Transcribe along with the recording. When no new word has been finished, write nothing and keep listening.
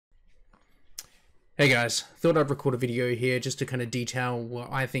Hey guys, thought I'd record a video here just to kind of detail what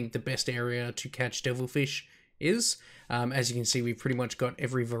I think the best area to catch devilfish is. As you can see, we've pretty much got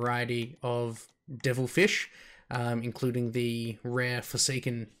every variety of devilfish, including the rare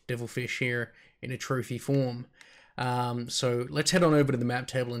Forsaken Devilfish here in a trophy form. So let's head on over to the map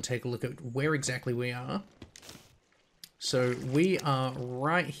table and take a look at where exactly we are. So we are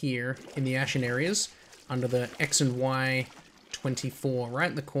right here in the Ashen areas under the X and Y 24, right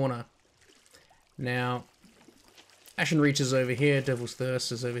in the corner. Now, Ashen Reach is over here, Devil's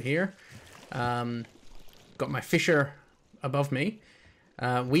Thirst is over here. Got my fisher above me.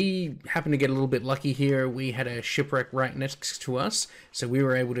 We happened to get a little bit lucky here. We had a shipwreck right next to us, so we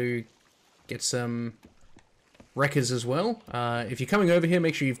were able to get some wreckers as well. If you're coming over here,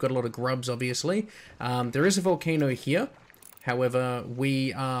 make sure you've got a lot of grubs, obviously. There is a volcano here. However,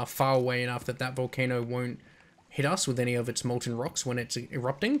 we are far away enough that that volcano won't hit us with any of its molten rocks when it's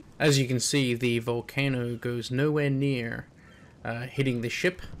erupting. As you can see, the volcano goes nowhere near hitting the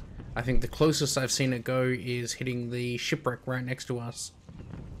ship. I think the closest I've seen it go is hitting the shipwreck right next to us.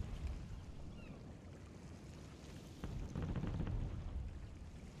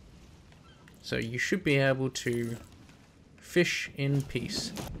 So you should be able to fish in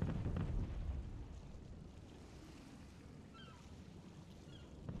peace.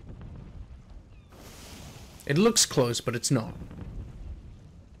 It looks close, but it's not.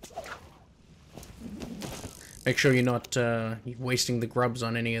 Make sure you're not wasting the grubs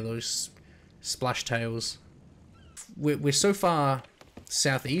on any of those splash tails. We're so far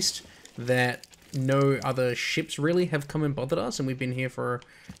southeast that no other ships really have come and bothered us, and we've been here for,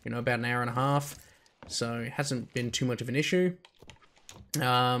 you know, about an hour and a half, so it hasn't been too much of an issue.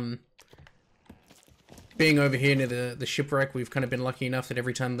 Being over here near the shipwreck, we've kind of been lucky enough that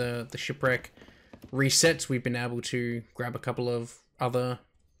every time the shipwreck resets, we've been able to grab a couple of other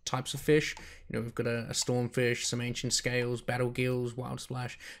types of fish. You know, we've got a stormfish, some ancient scales, battle gills, wild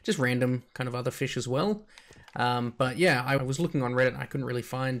splash, just random kind of other fish as well. But yeah, I was looking on Reddit, I couldn't really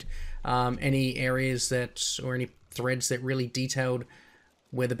find any areas that, or any threads that really detailed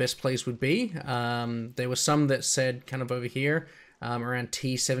where the best place would be. There were some that said kind of over here, around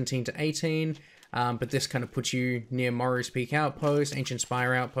T17 to 18. But this kind of puts you near Morrow's Peak Outpost, Ancient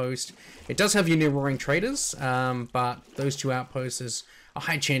Spire Outpost. It does have you near Roaring Traders, but those two outposts, there's a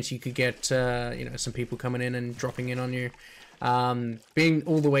high chance you could get, you know, some people coming in and dropping in on you. Being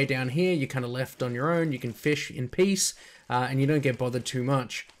all the way down here, you're kind of left on your own. You can fish in peace, and you don't get bothered too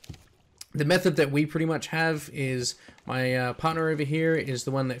much. The method that we pretty much have is my partner over here is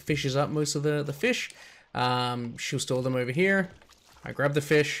the one that fishes up most of the fish. She'll store them over here. I grab the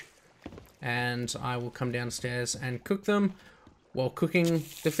fish, and I will come downstairs and cook them. While cooking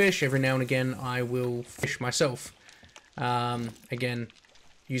the fish, every now and again I will fish myself. Again,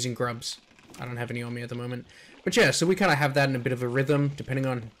 using grubs. I don't have any on me at the moment. But yeah, so we kind of have that in a bit of a rhythm, depending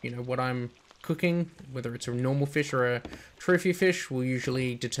on, you know, what I'm cooking. Whether it's a normal fish or a trophy fish will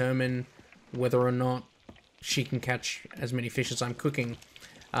usually determine whether or not she can catch as many fish as I'm cooking.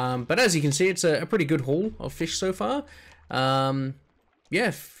 But as you can see, it's a pretty good haul of fish so far.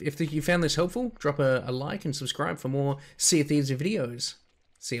 Yeah, if you found this helpful, drop a like and subscribe for more Sea of Thieves videos.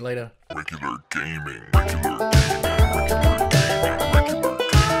 See you later. Regular gaming.